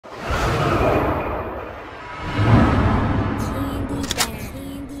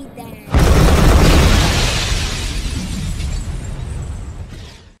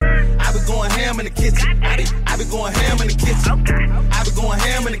I be going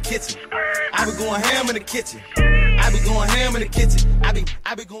ham in the kitchen. I be going ham in the kitchen. I be going ham in the kitchen. I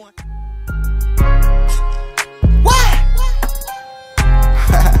be going. What?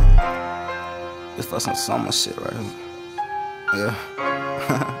 This for some summer shit right here. Yeah.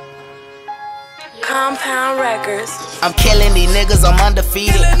 Compound Records. I'm killing these niggas, I'm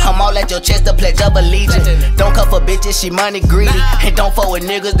undefeated. I'm all at your chest, the pledge of allegiance. Don't come for bitches, she money greedy. And don't fuck with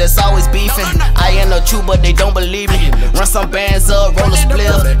niggas that's always beefing. I ain't no true, but they don't believe me. Run some bands up, roll a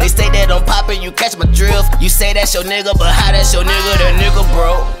spliff. They say that I'm poppin', you catch my drift. You say that's your nigga, but how that's your nigga? That nigga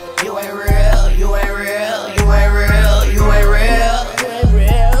broke. You ain't real, you ain't real, you ain't real, you ain't real.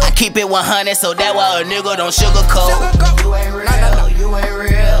 I keep it 100, so that why a nigga don't sugarcoat. You ain't real, you ain't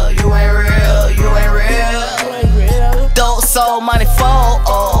real, you ain't real, you ain't real. Dope soul money fall.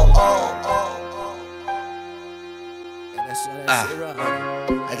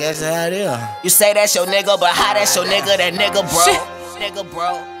 I guess that's how it is. You say that's your nigga, but how that's your nigga? That nigga broke. Nigga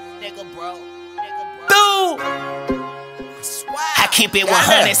broke. Nigga broke. Nigga broke. I keep it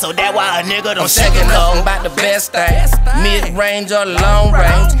 100, so that why a nigga don't sugarcoat. About the best thing, mid-range or long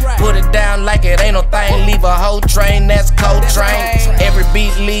range. Put it down like it ain't no thing. Leave a whole train, that's cold train. Every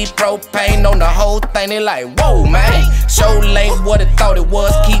beat leave propane on the whole thing. They like, whoa, man. Show late what it thought it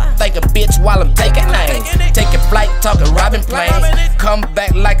was. Keep thinking bitch while I'm taking names. Taking flight, talking robbing planes. Come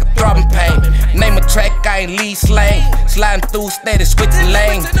back like a throbbing pain. Name a track, I ain't lead slang. Sliding through, steady switching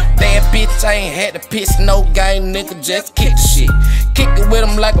lanes. Damn bitch, I ain't had to piss no game, nigga. Just kick the shit. Kick it with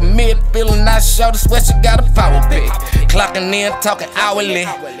him like a midfielder, not sure the sweat she got a power pick. Clocking in, talking hourly.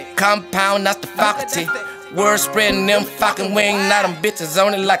 Compound, that's the faculty. Word spreading them fucking wing. Now them bitches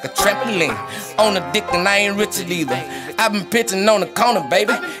on it like a trampoline. On the dick and I ain't Richard either. I been pitching on the corner,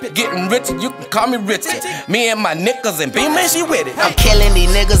 baby. Getting richer, you can call me Richard. Me and my niggas and BEEMA, she with it. I'm killing these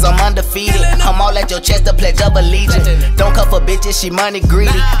niggas, I'm undefeated. I'm all at your chest, the pledge of allegiance. Don't come for bitches, she money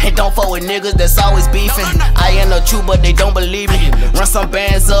greedy. And don't fuck with niggas that's always beefing. I ain't no true, but they don't believe me. Run some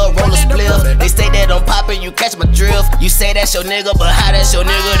bands up, roll a spliff. They say that I'm poppin', you catch my drift. You say that's your nigga, but how that's your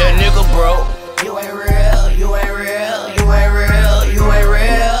nigga? That nigga broke. You ain't real, you ain't real, you ain't real, you ain't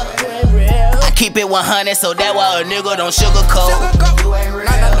real. I keep it 100, so that why a nigga don't sugarcoat. You ain't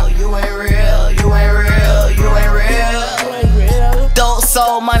real, you ain't real, you ain't real, you ain't real. Dope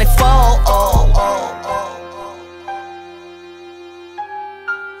soul money fall.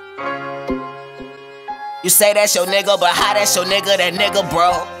 You say that's your nigga, but how that's your nigga? That nigga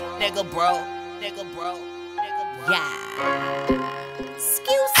broke. Nigga broke. Nigga broke. Nigga broke. Yeah.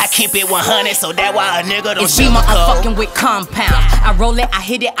 I keep it 100, so that why a nigga don't It's BEEMA, I'm fucking with compound. I roll it, I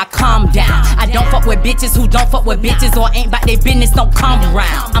hit it, I calm down. I don't fuck with bitches who don't fuck with bitches or ain't bout their business, don't come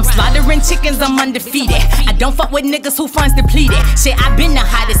around. I'm slaughtering chickens, I'm undefeated. I don't fuck with niggas who funds depleted. Shit, I been the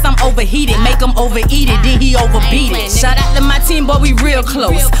hottest, I'm overheated. Make him overeat it, then he overbeat it. Shout out to my team, boy, we real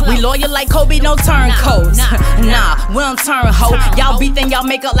close. We loyal like Kobe, no turncoats. Nah, we don't turn ho. Y'all beat, then y'all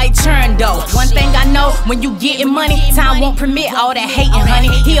make up like churn dough. One thing I know, when you getting money, time won't permit all that hating, honey.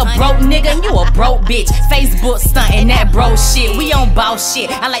 He a broke nigga and you a broke bitch. Facebook stuntin' that bro shit. We on boss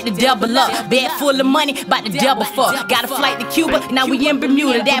shit. I like to double up. Bed full of money, bout to double fuck. Got a flight to Cuba, now we in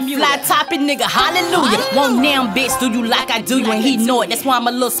Bermuda. That fly topping nigga, hallelujah. Won't damn bitch do you like I do you, and he know it. That's why I'm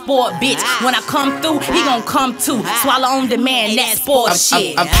a little sport bitch. When I come through, he gon' come too. Swallow on demand, that sport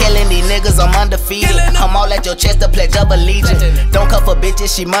shit. I'm killing these niggas, I'm undefeated. I'm all at your chest, the pledge of allegiance. Don't come for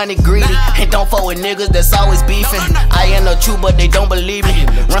bitches, she money greedy. And don't fuck with niggas that's always beefing. I ain't no true, but they don't believe me.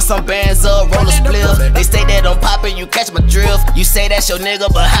 Run some bands up, roll a spliff. They say that I'm poppin', you catch my drift. You say that's your nigga,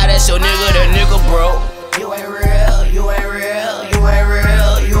 but how that's your nigga? That nigga broke. You ain't real, you ain't real, you ain't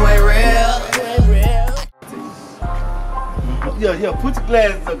real, you ain't real. Yeah, put your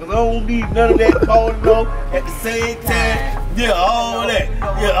glasses on, cause I don't need none of that holding on at the same time. Yeah, all that.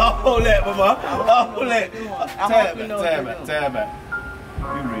 Yeah, all that, mama. All that. Time out.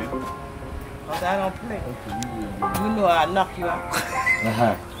 You real? Cause I don't play. You know I'll knock you out.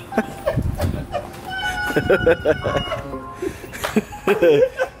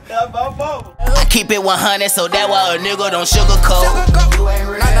 I keep it 100, so that why a nigga don't sugarcoat. You ain't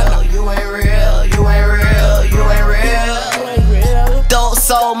real, you ain't real, you ain't real, you ain't real. Dope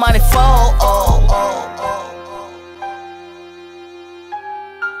soul money fall.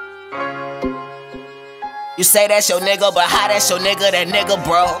 You say that's your nigga, but how that's your nigga? That nigga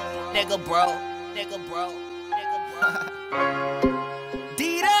broke. Nigga broke. Nigga broke.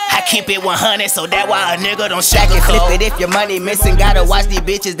 I keep it 100, so that why a nigga don't sugarcoat. Flip it if your money missing. Gotta watch these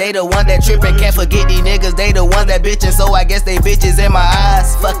bitches, they the ones that trippin'. Can't forget these niggas, they the ones that bitchin'. So I guess they bitches in my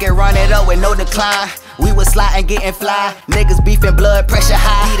eyes. Fuck it, run it up with no decline. We was sliding, getting fly. Niggas beefing, blood pressure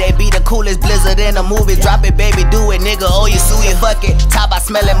high. They be the coolest blizzard in the movie. Drop it, baby, do it, nigga. Oh, you sue it, fuck it. Top, I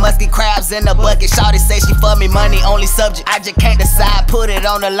smelling musky crabs in the bucket. Shawty say she for me, money only subject. I just can't decide, put it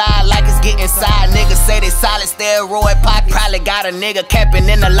on the line like it's getting side. Niggas say they solid, steroid pocket. Probably got a nigga camping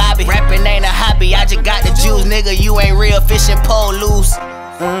in the lobby. Rapping ain't a hobby, I just got the juice, nigga. You ain't real fishing pole loose.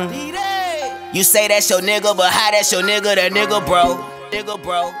 You say that's your nigga, but how that's your nigga? That nigga bro, nigga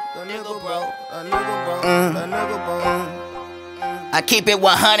bro, nigga bro, nigga bro. I keep it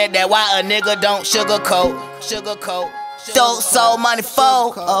 100, that why a nigga don't sugarcoat, sugarcoat. Dope, soul, money,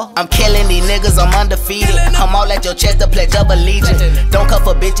 fold. I'm killing these niggas, I'm undefeated. I'm all at your chest, the pledge of allegiance. Don't cut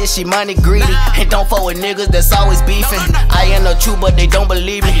for bitches, she money greedy. And don't fuck with niggas that's always beefing. I ain't no true, but they don't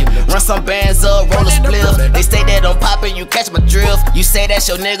believe me. Run some bands up, roll a spliff. They say that I'm poppin', you catch my drift. You say that's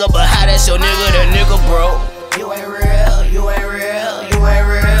your nigga, but how that's your nigga? That nigga bro. You ain't real, you ain't real, you ain't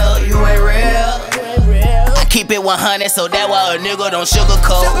real, you ain't real. I keep it 100, so that why a nigga don't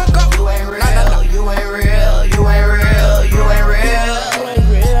sugarcoat. You ain't real, you ain't real, you ain't real.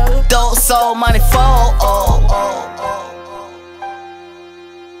 Dope, soul, money, fold.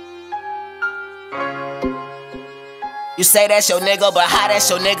 You say that's your nigga, but how that's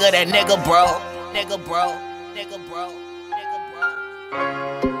your nigga? That nigga bro, nigga bro, nigga bro, nigga bro.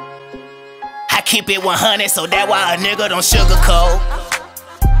 I keep it 100, so that why a nigga don't sugarcoat.